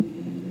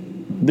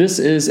This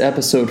is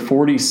episode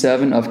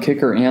 47 of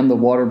Kicker and the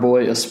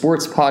Waterboy, a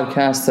sports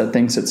podcast that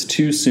thinks it's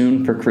too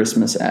soon for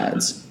Christmas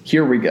ads.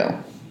 Here we go.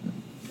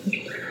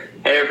 Hey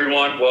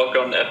everyone,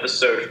 welcome to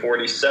episode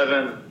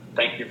 47.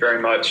 Thank you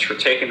very much for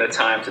taking the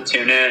time to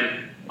tune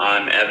in.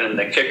 I'm Evan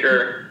the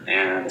Kicker,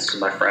 and this is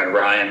my friend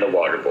Ryan the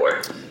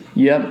Waterboy.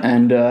 Yep,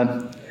 and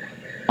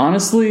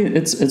honestly,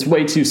 it's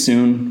way too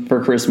soon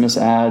for Christmas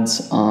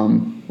ads.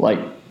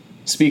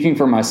 Speaking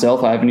for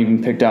myself, I haven't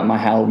even picked out my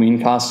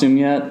Halloween costume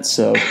yet,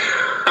 so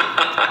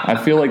I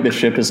feel like the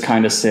ship has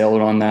kind of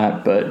sailed on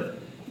that, but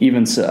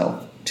even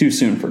so, too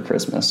soon for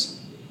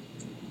Christmas.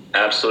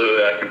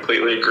 Absolutely, I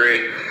completely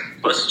agree.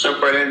 Let's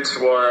jump right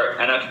into our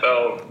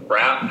NFL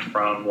wrap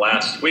from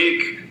last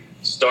week.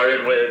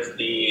 Started with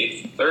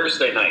the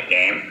Thursday night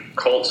game,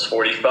 Colts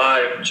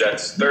 45,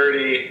 Jets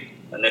 30.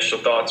 Initial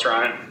thoughts,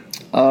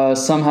 Ryan?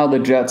 Somehow the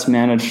Jets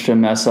managed to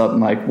mess up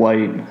Mike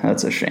White.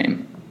 That's a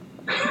shame.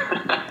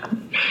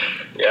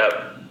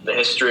 Yep, the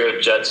history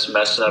of Jets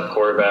messing up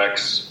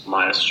quarterbacks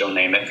minus Joe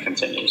Namath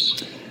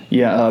continues.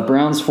 Yeah,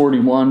 Browns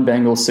 41,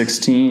 Bengals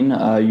 16.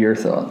 Your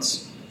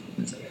thoughts?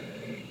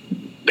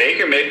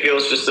 Baker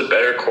Mayfield's just a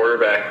better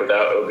quarterback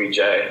without OBJ.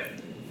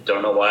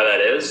 Don't know why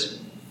that is,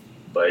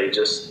 but he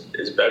just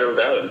is better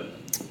without him.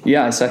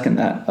 Yeah, I second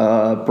that.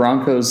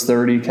 Broncos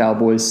 30,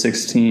 Cowboys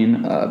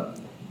 16. That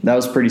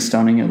was pretty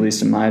stunning, at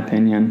least in my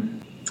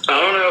opinion. I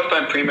don't know if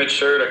I'm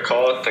premature to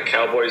call it the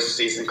Cowboys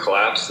season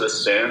collapse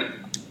this soon,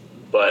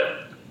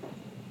 but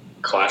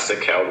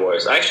classic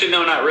Cowboys. Actually,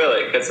 no, not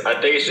really, because I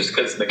think it's just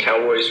because the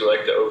Cowboys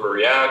like to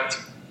overreact.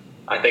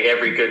 I think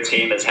every good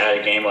team has had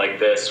a game like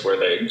this where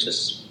they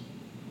just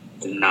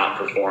did not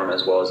perform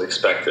as well as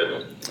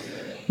expected.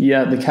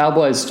 Yeah, the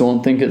Cowboys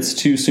don't think it's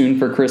too soon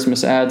for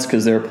Christmas ads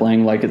because they're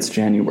playing like it's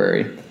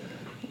January.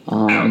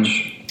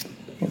 Ouch.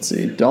 Let's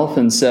see.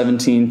 Dolphins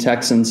 17,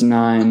 Texans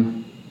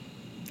 9.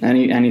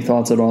 Any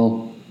thoughts at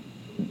all?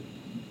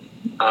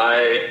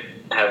 I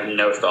have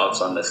no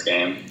thoughts on this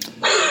game.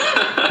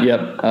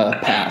 Yep,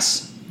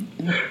 pass.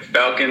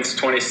 Falcons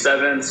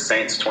 27,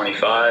 Saints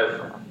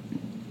 25.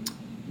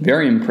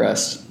 Very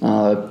impressed.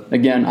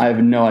 Again, I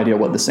have no idea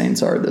what the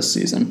Saints are this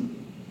season.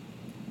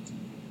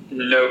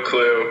 No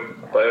clue,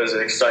 but it was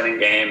an exciting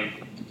game.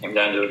 Came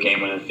down to a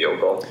game-winning field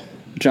goal.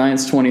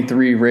 Giants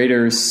 23,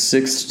 Raiders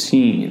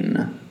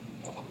 16.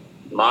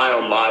 My,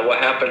 oh my, what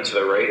happened to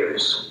the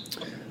Raiders?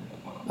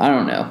 I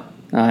don't know.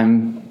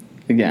 I'm,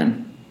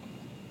 again,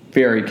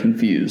 very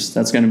confused.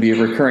 That's going to be a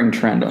recurring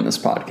trend on this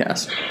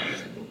podcast.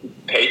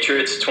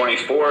 Patriots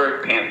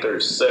 24,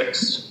 Panthers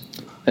 6.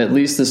 At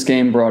least this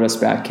game brought us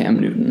back Cam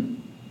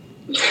Newton.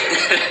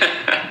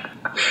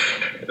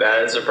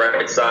 That is a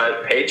bright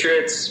side.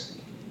 Patriots,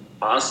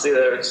 honestly,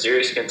 they're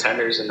serious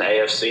contenders in the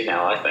AFC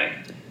now, I think.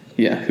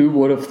 Yeah, who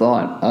would have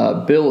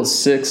thought? Bills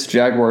 6,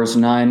 Jaguars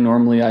 9.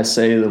 Normally I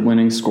say the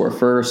winning score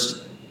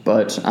first,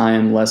 but I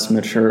am less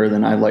mature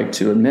than I like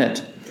to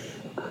admit.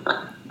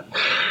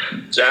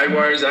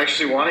 Jaguars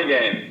actually won a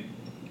game.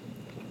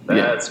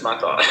 That's my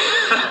thought.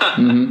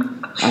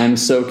 Mm-hmm. I'm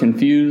so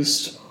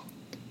confused.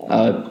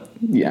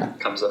 Yeah.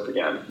 Comes up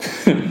again.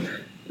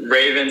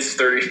 Ravens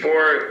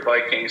 34,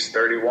 Vikings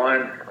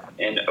 31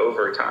 in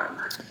overtime.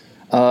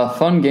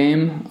 Fun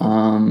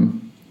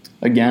game.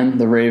 Again,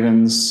 the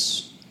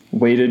Ravens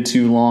waited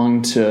too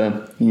long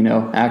to,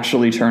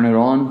 actually turn it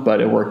on,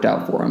 but it worked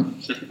out for them.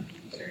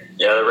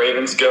 Yeah, the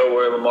Ravens go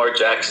where Lamar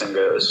Jackson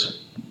goes.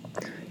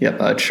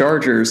 Yep,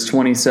 Chargers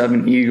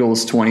 27,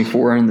 Eagles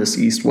 24 in this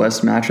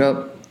East-West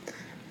matchup.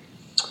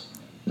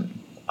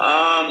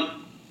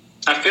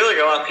 I feel like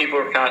a lot of people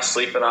are kind of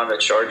sleeping on the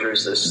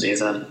Chargers this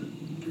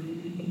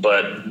season,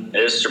 but it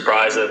is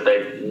surprising that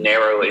they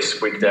narrowly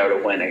squeaked out a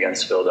win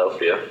against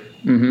Philadelphia.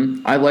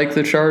 Mm-hmm. I like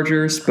the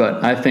Chargers,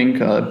 but I think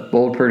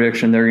bold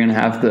prediction, they're going to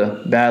have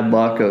the bad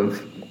luck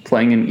of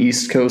playing an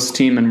East Coast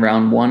team in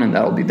round 1, and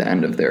that'll be the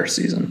end of their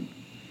season.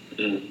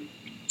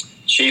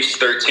 Chiefs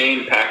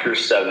 13,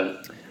 Packers 7.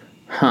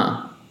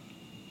 Huh.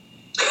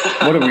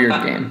 What a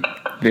weird game.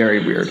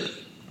 Very weird.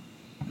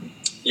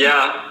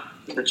 Yeah,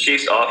 the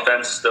Chiefs'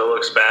 offense still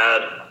looks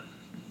bad,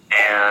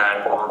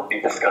 and we'll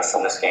be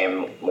discussing this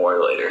game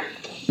more later.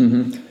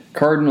 Mm-hmm.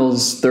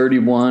 Cardinals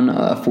 31,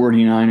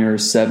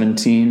 49ers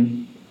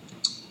 17.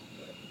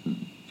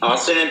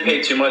 Honestly, didn't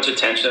pay too much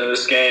attention to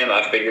this game.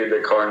 I figured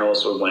the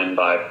Cardinals would win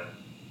by a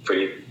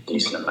pretty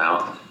decent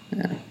amount.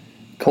 Yeah.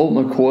 Colt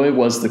McCoy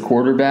was the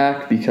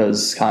quarterback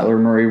because Kyler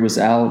Murray was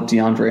out,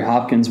 DeAndre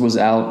Hopkins was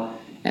out,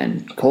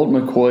 and Colt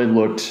McCoy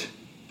looked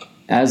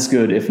as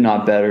good, if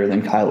not better,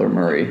 than Kyler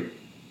Murray.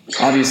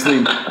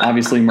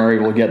 Obviously Murray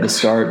will get the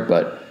start,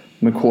 but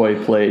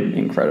McCoy played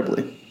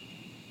incredibly.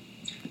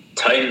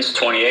 Titans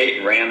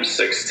 28, Rams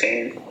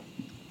 16.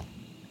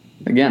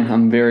 Again,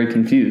 I'm very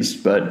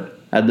confused, but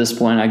at this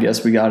point, I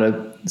guess we got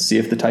to see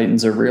if the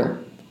Titans are real.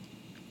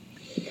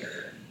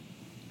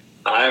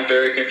 I'm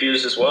very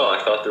confused as well.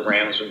 I thought the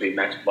Rams would be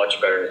much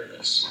better than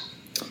this.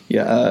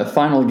 Yeah,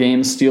 final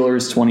game,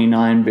 Steelers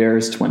 29,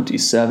 Bears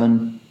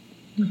 27.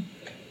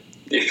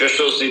 The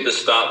officials need to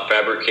stop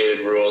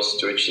fabricated rules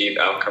to achieve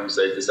outcomes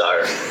they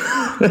desire.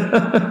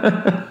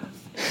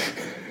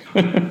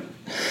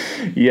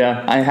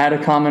 Yeah, I had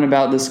a comment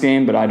about this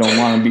game, but I don't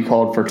want to be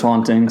called for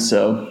taunting,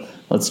 so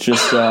let's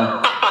just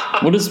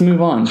we'll just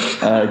move on.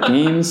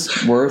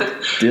 Games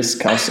worth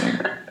discussing.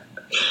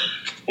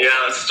 Yeah,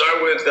 let's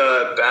start with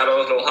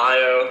Battle of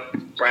Ohio.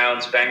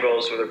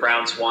 Browns-Bengals, where the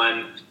Browns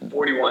won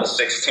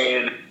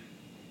 41-16.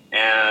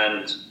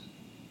 And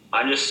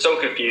I'm just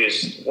so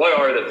confused. What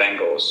are the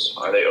Bengals?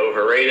 Are they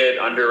overrated,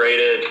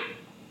 underrated?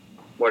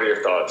 What are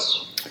your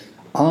thoughts?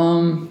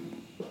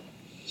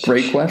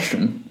 Great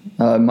question.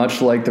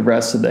 Much like the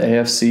rest of the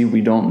AFC, we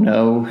don't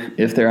know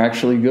if they're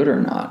actually good or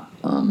not.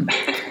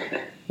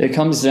 It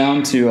comes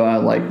down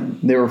to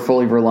they were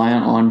fully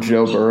reliant on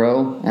Joe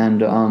Burrow,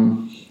 and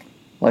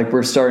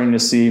we're starting to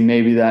see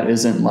maybe that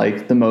isn't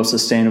the most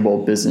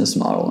sustainable business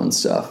model and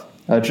stuff.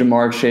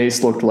 Jamar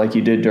Chase looked like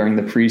he did during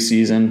the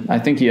preseason. I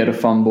think he had a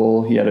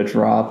fumble, he had a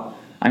drop.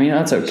 I mean,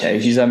 that's okay.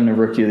 He's having a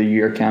Rookie of the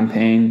Year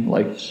campaign.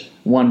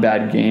 One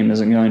bad game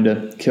isn't going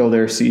to kill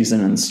their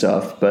season and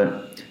stuff.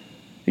 But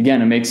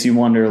again, it makes you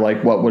wonder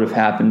what would have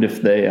happened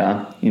if they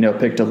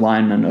picked a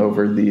lineman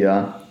over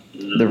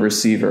the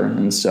receiver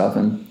and stuff,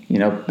 and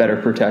better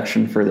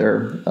protection for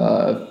their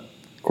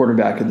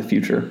quarterback of the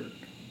future.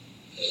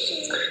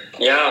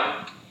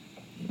 Yeah,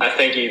 I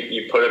think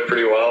you put it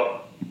pretty well.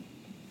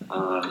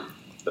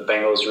 The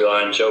Bengals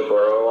rely on Joe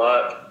Burrow a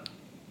lot.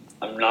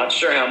 I'm not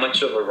sure how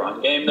much of a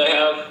run game they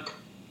have.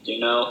 Do you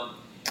know?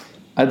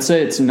 I'd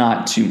say it's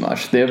not too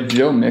much. They have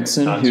Joe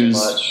Mixon,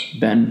 who's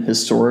been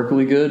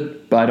historically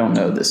good, but I don't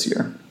know this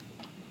year.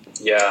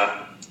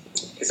 Yeah,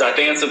 because I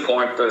think it's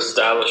important to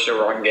establish a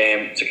run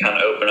game to kind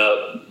of open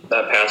up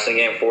that passing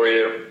game for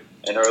you.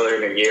 And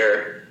earlier in the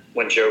year,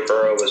 when Joe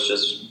Burrow was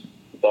just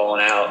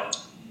balling out,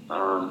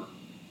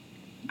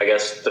 I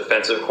guess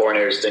defensive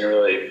coordinators didn't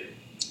really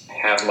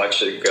have much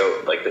to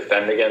go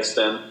defend against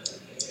him.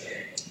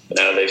 But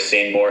now they've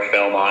seen more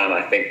film on him.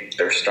 I think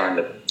they're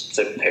starting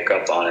to pick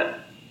up on it.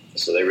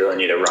 So they really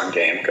need a run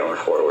game going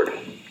forward.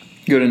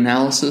 Good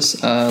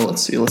analysis.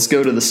 Let's see. Let's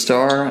go to the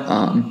star.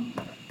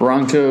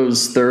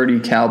 Broncos 30,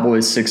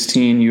 Cowboys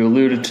 16. You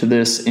alluded to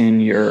this in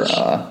your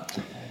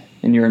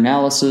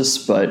analysis,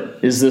 but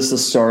is this the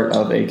start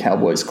of a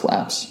Cowboys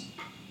collapse?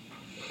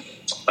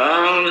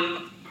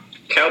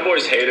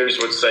 Cowboys haters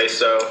would say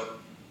so.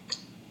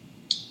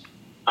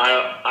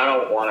 I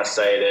don't want to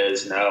say it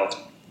is, no.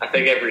 I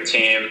think every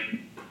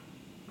team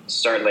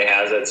certainly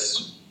has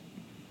its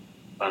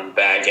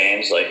bad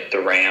games, like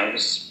the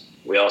Rams.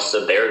 We all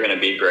said they were going to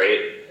be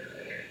great.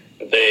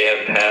 But they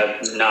have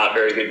had not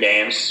very good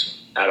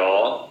games at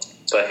all.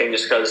 So I think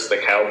just because the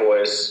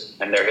Cowboys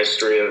and their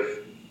history of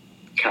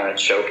kind of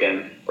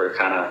choking, we're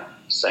kind of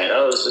saying,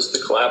 oh, this is the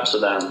collapse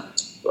of them.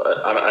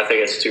 But I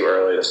think it's too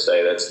early to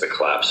say that's the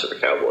collapse of the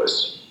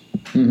Cowboys.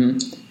 Mm-hmm.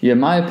 Yeah,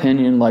 my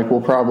opinion,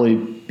 will probably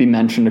be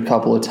mentioned a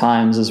couple of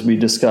times as we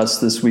discuss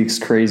this week's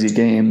crazy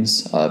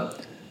games.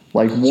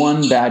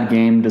 One bad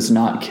game does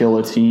not kill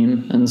a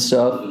team and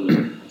stuff.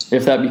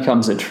 If that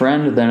becomes a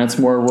trend, then it's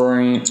more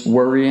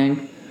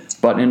worrying.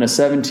 But in a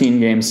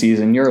 17-game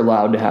season, you're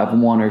allowed to have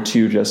one or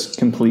two just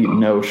complete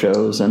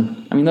no-shows.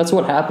 And, I mean, that's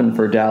what happened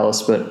for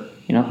Dallas. But,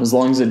 as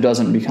long as it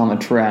doesn't become a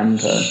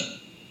trend,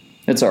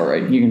 it's all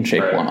right. You can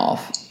shake one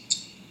off.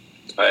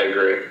 I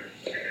agree.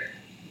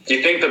 Do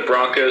you think the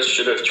Broncos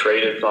should have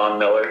traded Von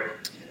Miller?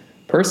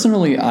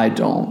 Personally, I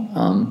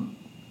don't.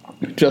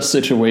 Just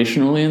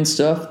situationally and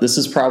stuff, this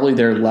is probably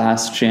their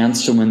last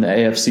chance to win the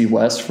AFC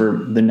West for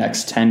the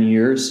next 10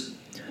 years.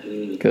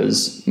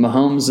 Because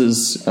Mahomes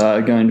is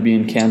going to be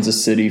in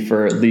Kansas City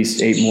for at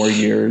least 8 more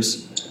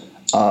years.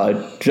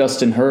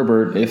 Justin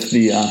Herbert, if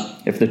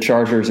the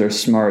Chargers are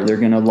smart, they're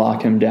going to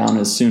lock him down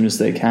as soon as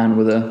they can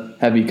with a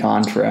heavy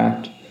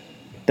contract.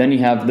 Then you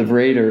have the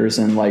Raiders,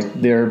 and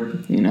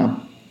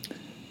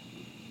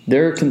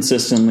they're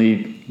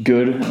consistently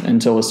good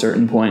until a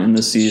certain point in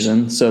the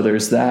season. So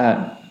there's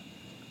that.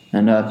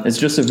 And it's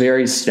just a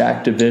very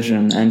stacked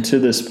division. And to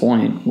this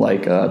point,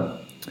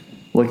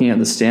 looking at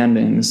the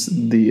standings,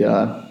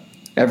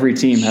 every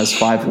team has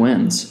 5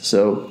 wins.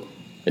 So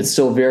it's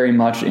still very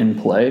much in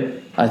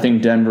play. I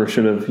think Denver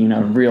should have,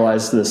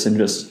 realized this and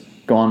just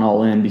gone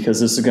all in, because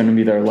this is going to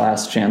be their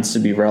last chance to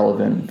be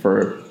relevant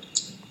for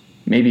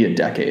maybe a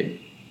decade.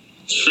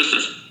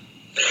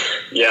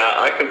 Yeah,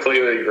 I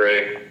completely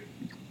agree.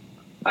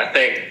 I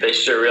think they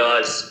should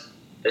realize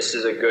this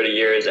is as good a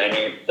year as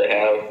any they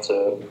have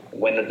to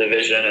win the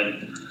division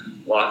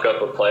and lock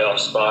up a playoff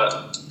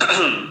spot.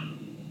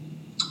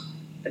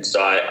 And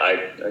so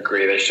I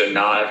agree they should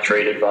not have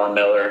traded Von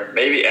Miller.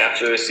 Maybe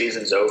after the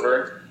season's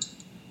over,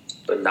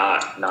 but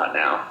not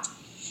now.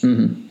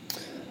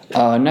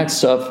 Mm-hmm.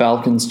 Next up,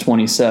 Falcons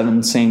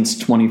 27, Saints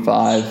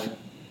 25.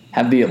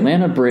 Have the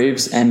Atlanta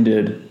Braves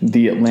ended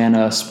the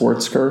Atlanta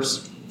sports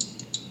curse?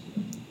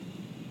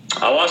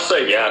 I want to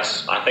say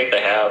yes. I think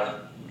they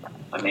have.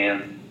 I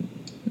mean,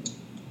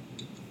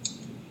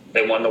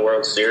 they won the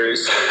World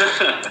Series.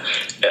 I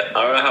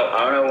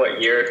don't know what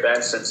year it's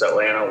been since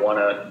Atlanta won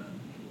a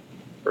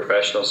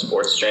professional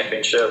sports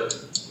championship.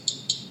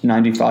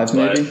 95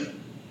 maybe?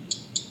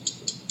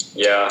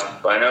 Yeah,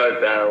 but I know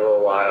it's been a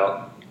little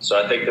while.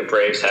 So I think the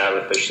Braves have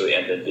officially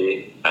ended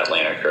the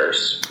Atlanta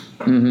curse.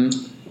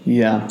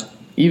 Yeah.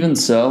 Even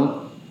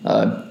so,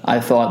 I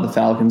thought the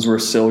Falcons were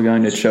still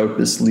going to choke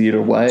this lead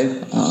away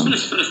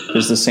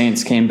because the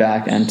Saints came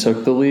back and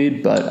took the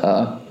lead,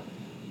 but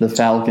the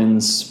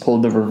Falcons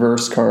pulled the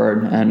reverse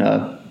card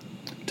and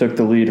took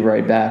the lead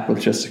right back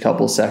with just a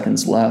couple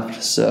seconds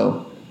left.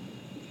 So,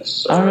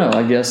 I don't know.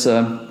 I guess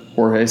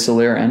Jorge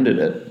Soler ended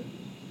it.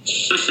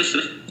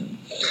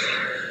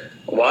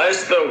 Why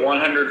is the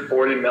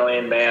 $140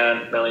 million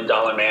man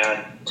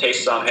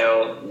Taysom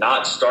Hill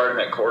not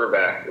starting at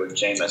quarterback with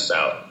Jameis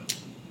out?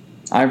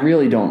 I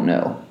really don't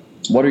know.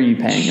 What are you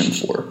paying him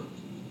for?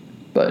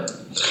 But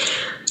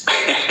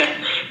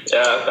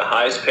yeah, the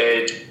highest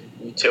paid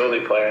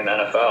utility player in the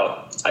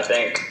NFL. I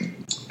think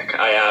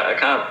I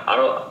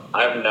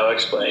have no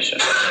explanation.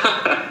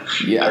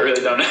 Yeah, I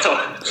really don't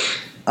know.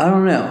 I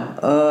don't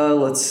know.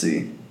 Let's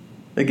see.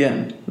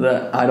 Again,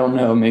 that I don't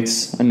know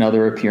makes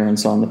another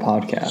appearance on the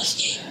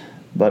podcast.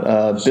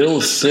 But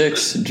Bills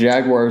 6,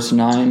 Jaguars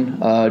 9.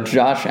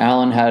 Josh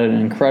Allen had an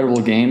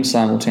incredible game.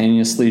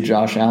 Simultaneously,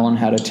 Josh Allen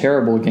had a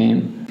terrible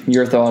game.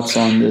 Your thoughts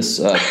on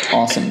this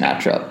awesome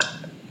matchup?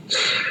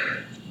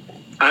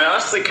 I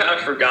honestly kind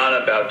of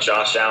forgot about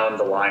Josh Allen,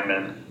 the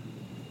lineman.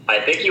 I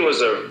think he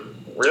was a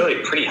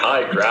really pretty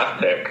high draft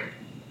pick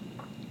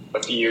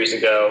a few years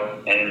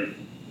ago, and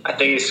I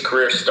think his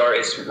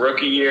his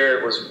rookie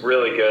year was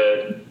really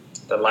good.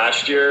 The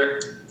last year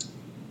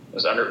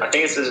was I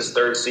think this is his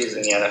third season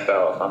in the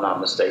NFL, if I'm not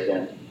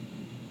mistaken.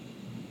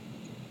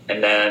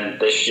 And then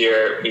this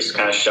year, he's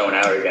kind of shown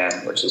out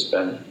again, which has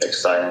been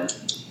exciting.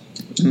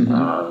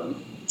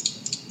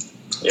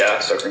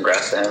 So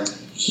congrats to him.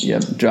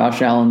 Yep,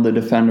 Josh Allen, the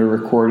defender,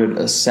 recorded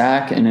a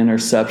sack, an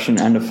interception,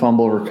 and a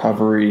fumble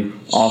recovery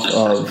off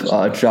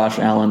of Josh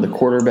Allen, the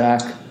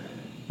quarterback.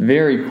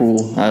 Very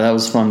cool. That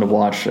was fun to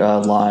watch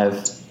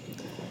live.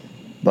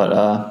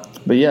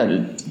 But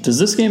yeah, does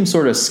this game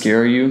sort of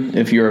scare you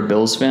if you're a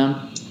Bills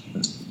fan?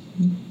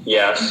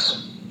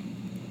 Yes.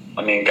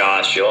 I mean,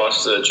 gosh, you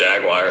lost to the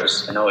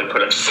Jaguars and only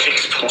put up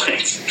 6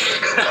 points.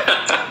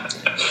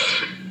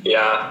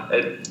 Yeah,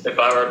 if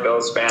I were a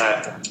Bills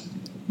fan,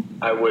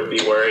 I would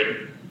be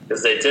worried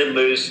because they did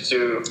lose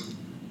to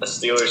a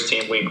Steelers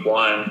team week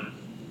 1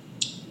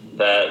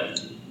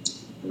 that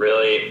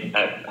really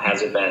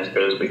hasn't been as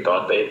good as we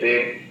thought they'd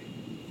be.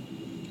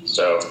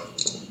 So.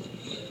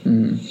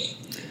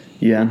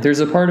 Yeah, there's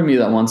a part of me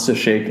that wants to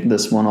shake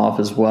this one off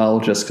as well,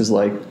 just because,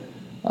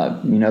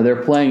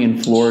 they're playing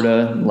in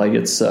Florida. Like,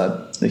 it's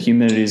the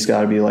humidity's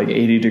got to be like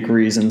 80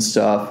 degrees and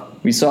stuff.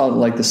 We saw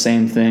the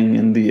same thing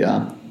in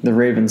the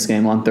Ravens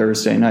game on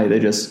Thursday night. They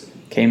just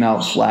came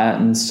out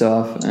flat and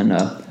stuff, and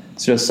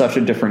it's just such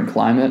a different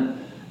climate.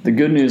 The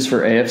good news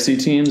for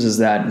AFC teams is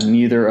that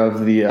neither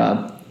of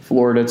the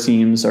Florida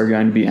teams are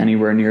going to be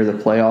anywhere near the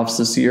playoffs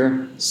this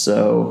year,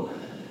 so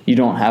you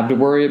don't have to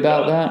worry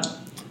about that.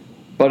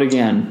 But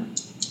again,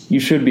 you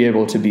should be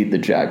able to beat the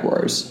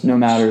Jaguars, no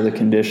matter the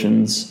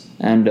conditions.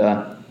 And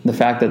the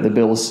fact that the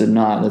Bills did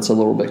not, that's a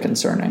little bit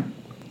concerning.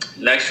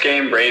 Next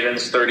game,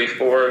 Ravens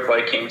 34,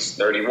 Vikings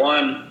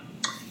 31.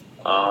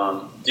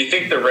 Do you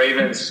think the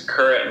Ravens'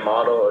 current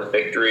model of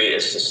victory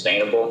is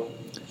sustainable?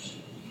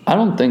 I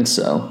don't think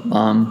so.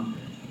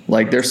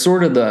 They're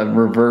sort of the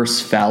reverse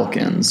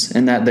Falcons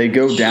in that they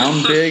go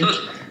down big,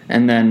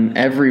 and then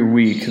every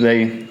week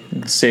they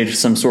stage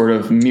some sort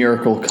of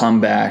miracle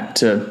comeback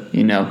to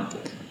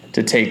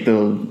take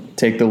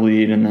the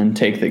lead and then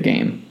take the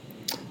game.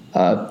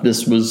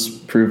 This was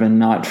proven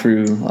not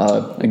true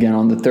again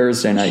on the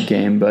Thursday night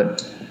game,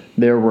 but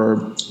there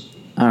were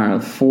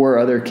 4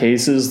 other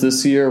cases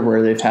this year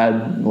where they've had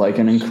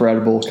an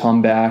incredible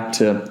comeback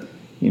to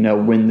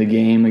win the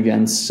game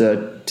against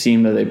a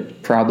team that they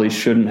probably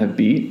shouldn't have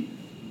beat.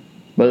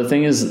 But the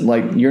thing is,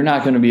 you're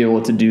not going to be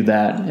able to do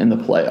that in the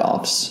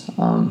playoffs.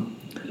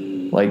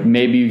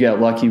 Maybe you get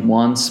lucky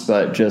once,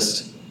 but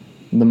just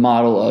the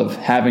model of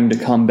having to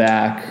come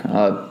back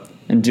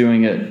and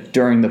doing it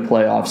during the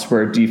playoffs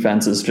where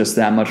defense is just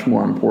that much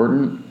more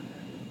important,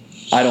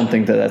 I don't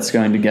think that that's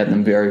going to get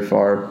them very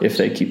far if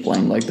they keep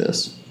playing like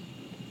this.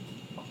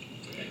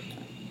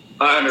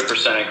 I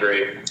 100%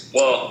 agree.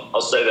 Well,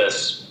 I'll say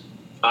this.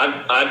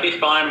 I'd be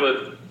fine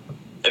with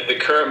if the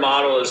current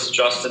model is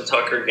Justin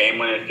Tucker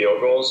game-winning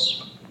field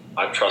goals.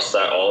 I trust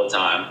that all the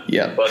time.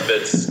 Yeah. But if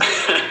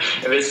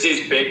it's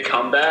these big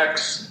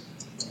comebacks,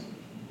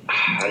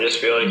 I just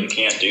feel like you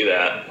can't do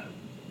that.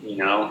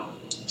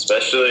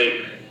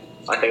 Especially,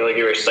 I think like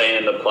you were saying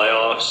in the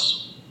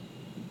playoffs,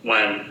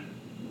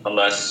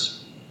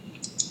 unless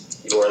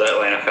you're the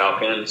Atlanta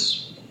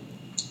Falcons,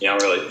 you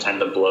don't really tend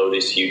to blow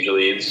these huge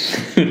leads.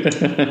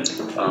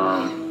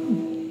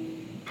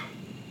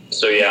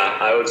 So yeah,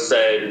 I would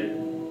say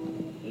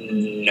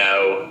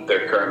no,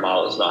 their current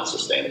model is not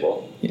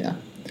sustainable. Yeah.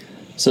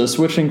 So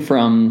switching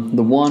from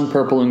the one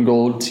purple and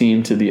gold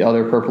team to the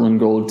other purple and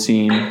gold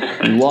team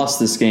who lost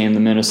this game, the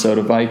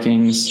Minnesota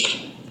Vikings,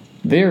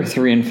 they're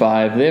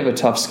 3-5. They have a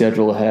tough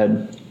schedule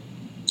ahead.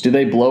 Do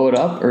they blow it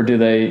up, or do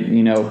they,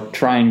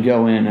 try and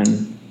go in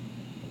and,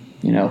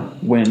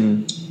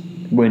 win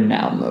win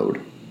now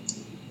mode?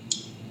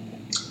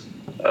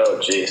 Oh,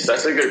 geez,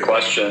 that's a good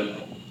question.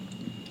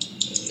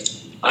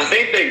 I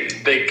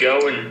think they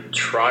go and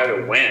try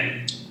to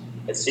win.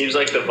 It seems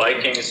like the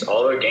Vikings,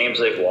 all their games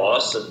they've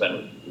lost have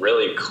been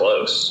really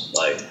close,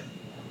 like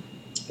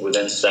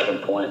within 7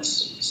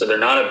 points. So they're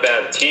not a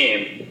bad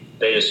team.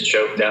 They just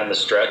choke down the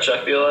stretch,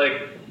 I feel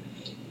like.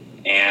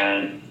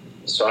 And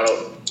so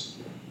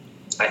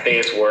I think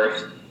it's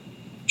worth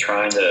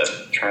trying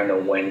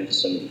to win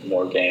some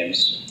more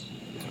games.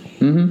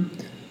 Mm-hmm.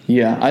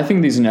 Yeah, I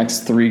think these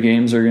next 3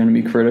 games are going to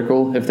be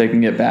critical if they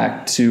can get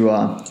back to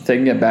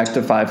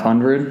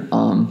 500.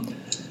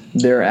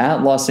 They're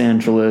at Los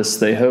Angeles,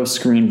 they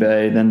host Green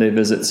Bay, then they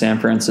visit San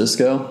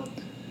Francisco,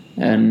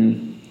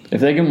 and if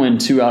they can win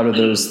 2 out of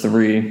those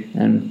 3,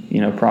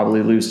 and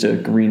probably lose to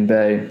Green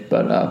Bay,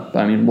 but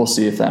I mean we'll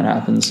see if that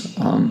happens.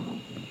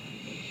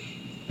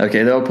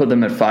 Okay, they'll put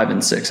them at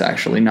 5-6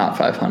 actually, not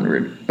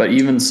 500. But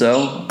even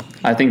so,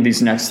 I think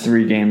these next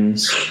 3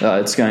 games,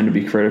 it's going to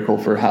be critical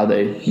for how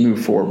they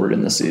move forward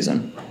in the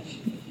season.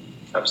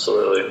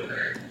 Absolutely.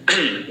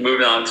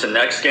 Moving on to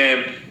next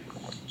game,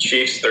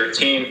 Chiefs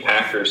 13,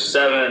 Packers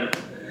 7.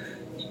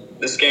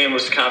 This game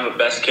was kind of a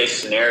best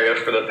case scenario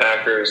for the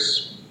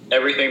Packers.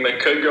 Everything that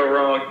could go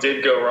wrong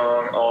did go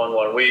wrong all in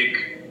 1 week.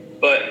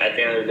 But at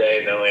the end of the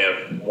day, they only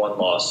have 1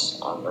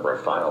 loss on their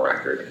final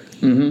record.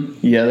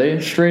 Mm-hmm. Yeah, they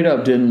straight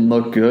up didn't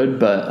look good,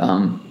 but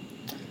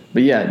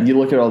yeah, you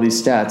look at all these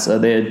stats.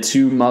 They had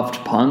 2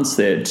 muffed punts,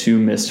 they had 2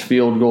 missed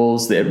field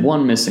goals, they had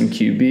 1 missing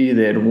QB,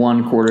 they had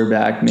 1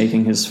 quarterback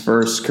making his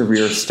first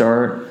career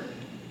start.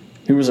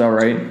 He was all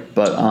right,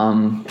 but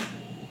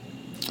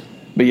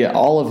yeah,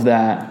 all of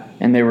that,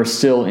 and they were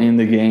still in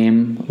the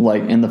game,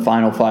 like in the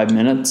final 5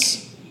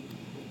 minutes.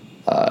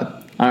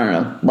 I don't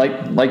know.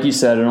 Like you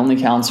said, it only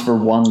counts for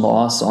 1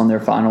 loss on their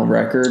final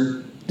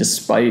record,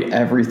 despite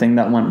everything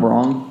that went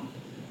wrong.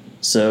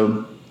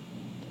 So,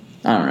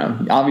 I don't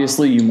know.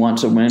 Obviously, you want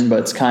to win, but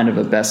it's kind of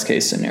a best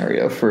case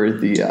scenario for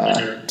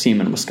the team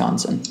in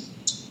Wisconsin.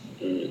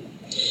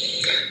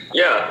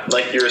 Yeah,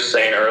 like you were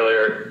saying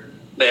earlier,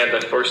 they had the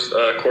first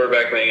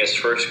quarterback making his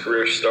first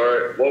career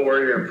start. What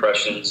were your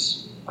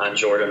impressions on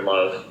Jordan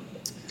Love?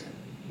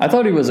 I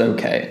thought he was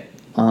okay.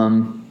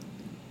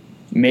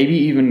 Maybe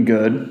even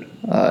good.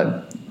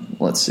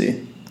 Let's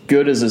see.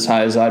 Good is as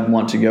high as I'd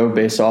want to go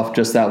based off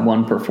just that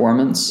 1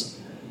 performance.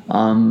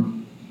 I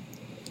don't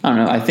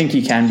know. I think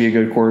he can be a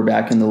good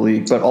quarterback in the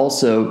league, but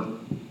also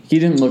he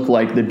didn't look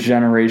like the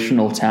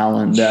generational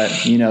talent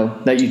that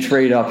you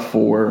trade up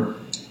for,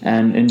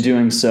 and in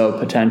doing so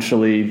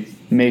potentially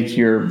make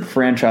your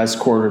franchise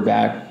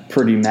quarterback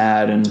pretty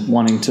mad and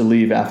wanting to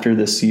leave after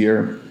this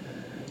year.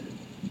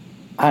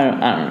 I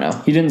don't know.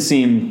 He didn't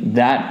seem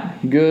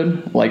that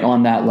good, like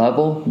on that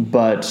level,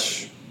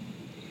 but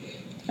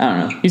I don't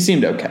know. He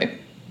seemed okay.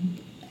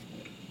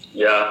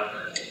 Yeah.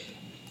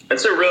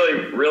 It's a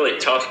really, really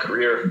tough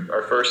career,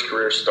 our first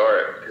career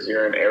start, because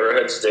you're in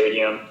Arrowhead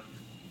Stadium,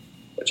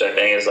 which I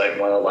think is like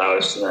one of the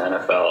loudest in the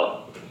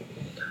NFL.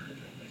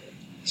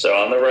 So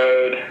on the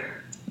road,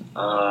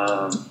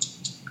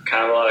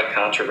 kind of a lot of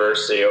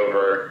controversy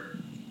over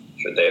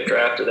should they have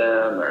drafted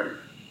him or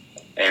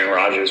Aaron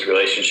Rodgers'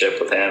 relationship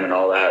with him and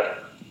all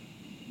that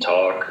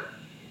talk.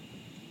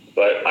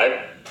 But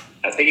I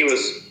think he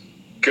was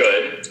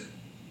good.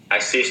 I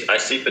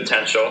see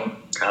potential,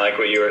 kind of like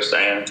what you were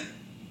saying.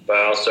 But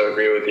I also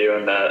agree with you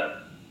in that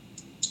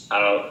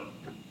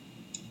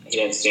he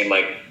didn't seem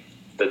like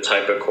the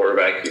type of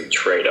quarterback you'd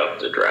trade up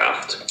to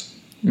draft.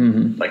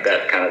 Mm-hmm. Like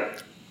that kind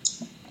of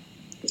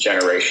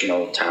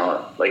generational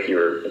talent,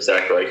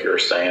 exactly like you were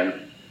saying.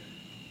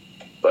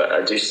 But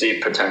I do see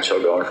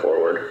potential going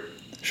forward.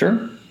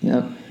 Sure.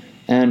 Yeah.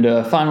 And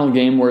final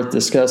game worth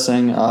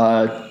discussing,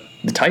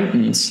 the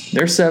Titans.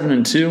 They're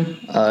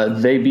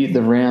 7-2. They beat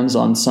the Rams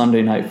on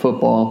Sunday Night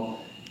Football.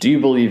 Do you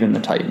believe in the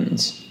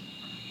Titans?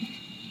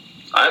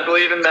 I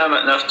believe in them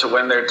enough to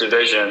win their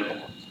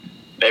division.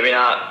 Maybe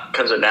not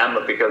because of them,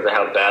 but because of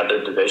how bad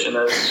their division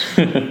is.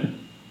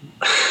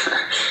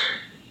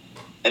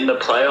 In the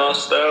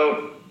playoffs,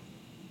 though,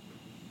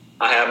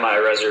 I have my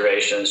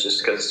reservations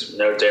just because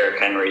no Derrick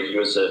Henry. He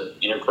was an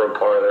integral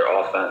part of their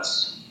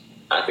offense.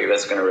 I think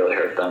that's going to really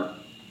hurt them.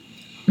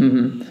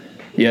 Mm-hmm.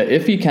 Yeah,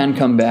 if he can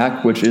come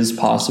back, which is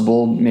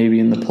possible, maybe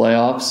in the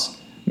playoffs,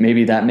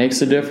 maybe that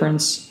makes a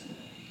difference.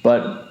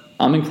 But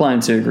I'm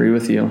inclined to agree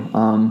with you.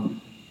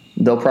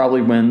 They'll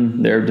probably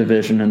win their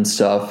division and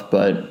stuff,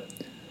 but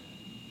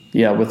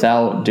yeah,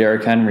 without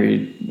Derrick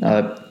Henry,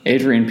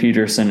 Adrian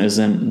Peterson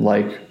isn't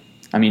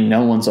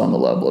no one's on the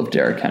level of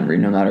Derrick Henry,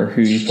 no matter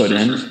who you put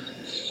in.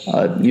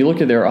 You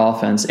look at their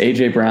offense,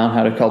 A.J. Brown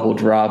had a couple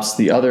drops.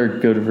 The other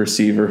good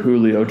receiver,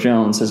 Julio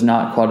Jones, has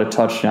not caught a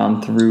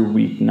touchdown through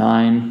week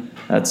 9.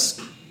 That's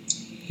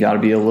got to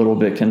be a little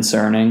bit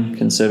concerning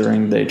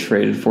considering they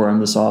traded for him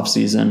this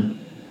offseason.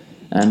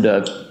 And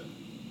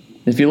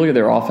if you look at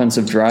their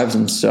offensive drives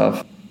and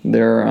stuff,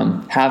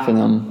 half of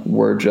them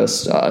were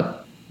just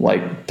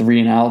 3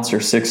 and outs or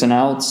 6 and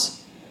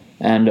outs.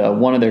 And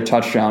one of their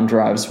touchdown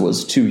drives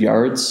was 2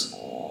 yards.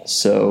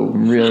 So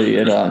really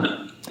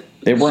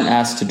they weren't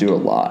asked to do a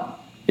lot.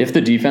 If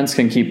the defense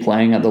can keep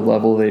playing at the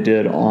level they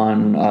did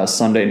on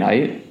Sunday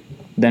night,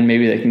 then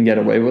maybe they can get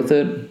away with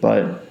it.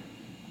 But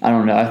I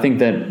don't know. I think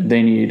that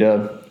they need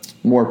a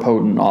more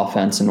potent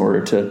offense in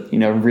order to,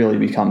 really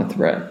become a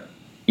threat,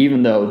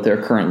 even though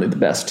they're currently the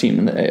best team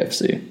in the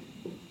AFC.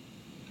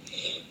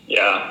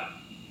 Yeah,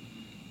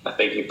 I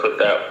think you put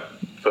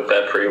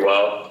that pretty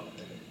well.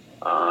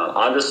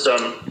 On to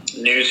some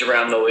news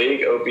around the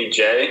league.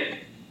 OBJ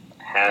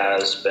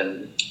has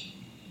been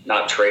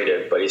not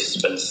traded, but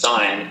he's been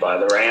signed by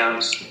the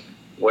Rams.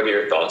 What are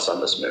your thoughts on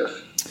this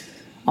move?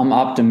 I'm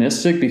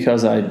optimistic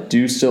because I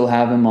do still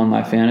have him on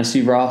my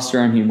fantasy roster,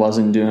 and he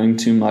wasn't doing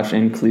too much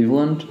in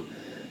Cleveland.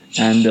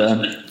 And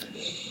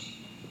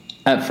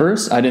at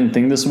first, I didn't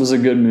think this was a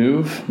good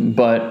move,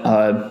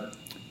 but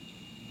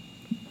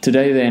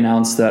today they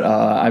announced that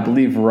I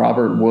believe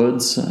Robert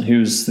Woods,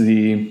 who's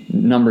the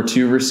number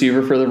 2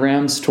 receiver for the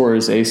Rams, tore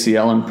his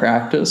ACL in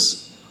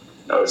practice.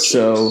 Oh, geez.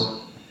 So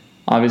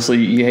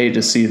obviously you hate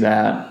to see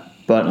that,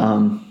 but I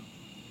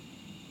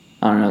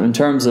don't know. In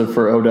terms of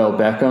for Odell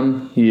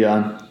Beckham,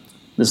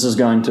 this is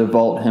going to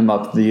vault him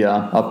up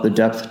the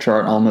depth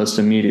chart almost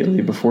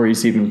immediately before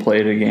he's even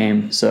played a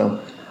game. So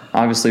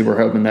obviously we're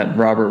hoping that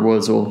Robert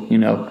Woods will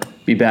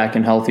be back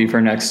and healthy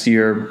for next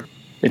year.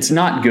 It's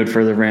not good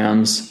for the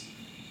Rams,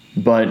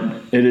 but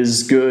it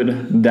is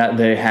good that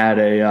they had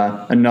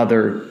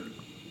another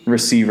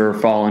receiver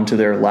fall into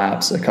their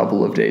laps a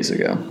couple of days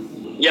ago.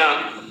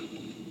 Yeah,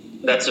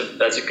 that's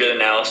a good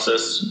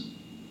analysis.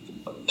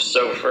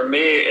 So for me,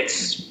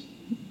 it's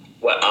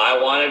what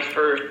I wanted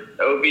for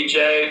OBJ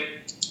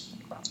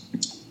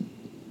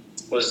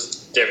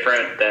was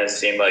different than it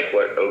seemed like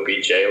what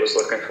OBJ was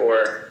looking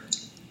for.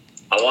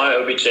 I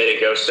wanted OBJ to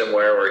go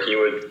somewhere where he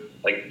would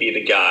be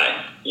the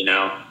guy,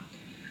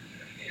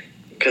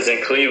 because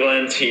in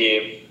Cleveland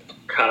he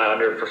kind of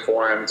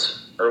underperformed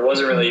or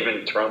wasn't really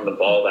even throwing the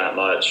ball that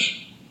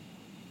much.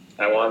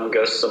 I wanted him to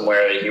go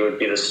somewhere that he would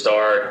be the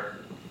star,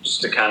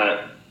 just to kind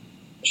of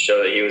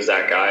show that he was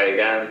that guy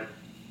again.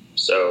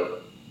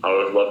 So I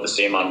would love to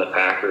see him on the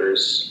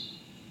Packers,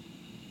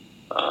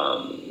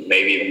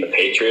 maybe even the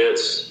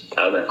Patriots.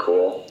 That would have been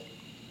cool.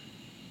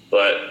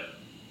 But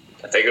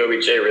I think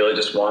OBJ really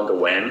just wanted to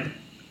win,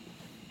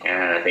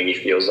 and I think he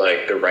feels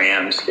like the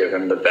Rams give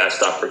him the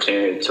best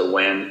opportunity to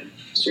win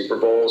Super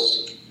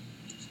Bowls.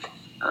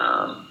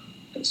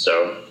 And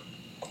so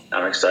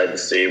I'm excited to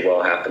see what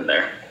will happen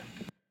there.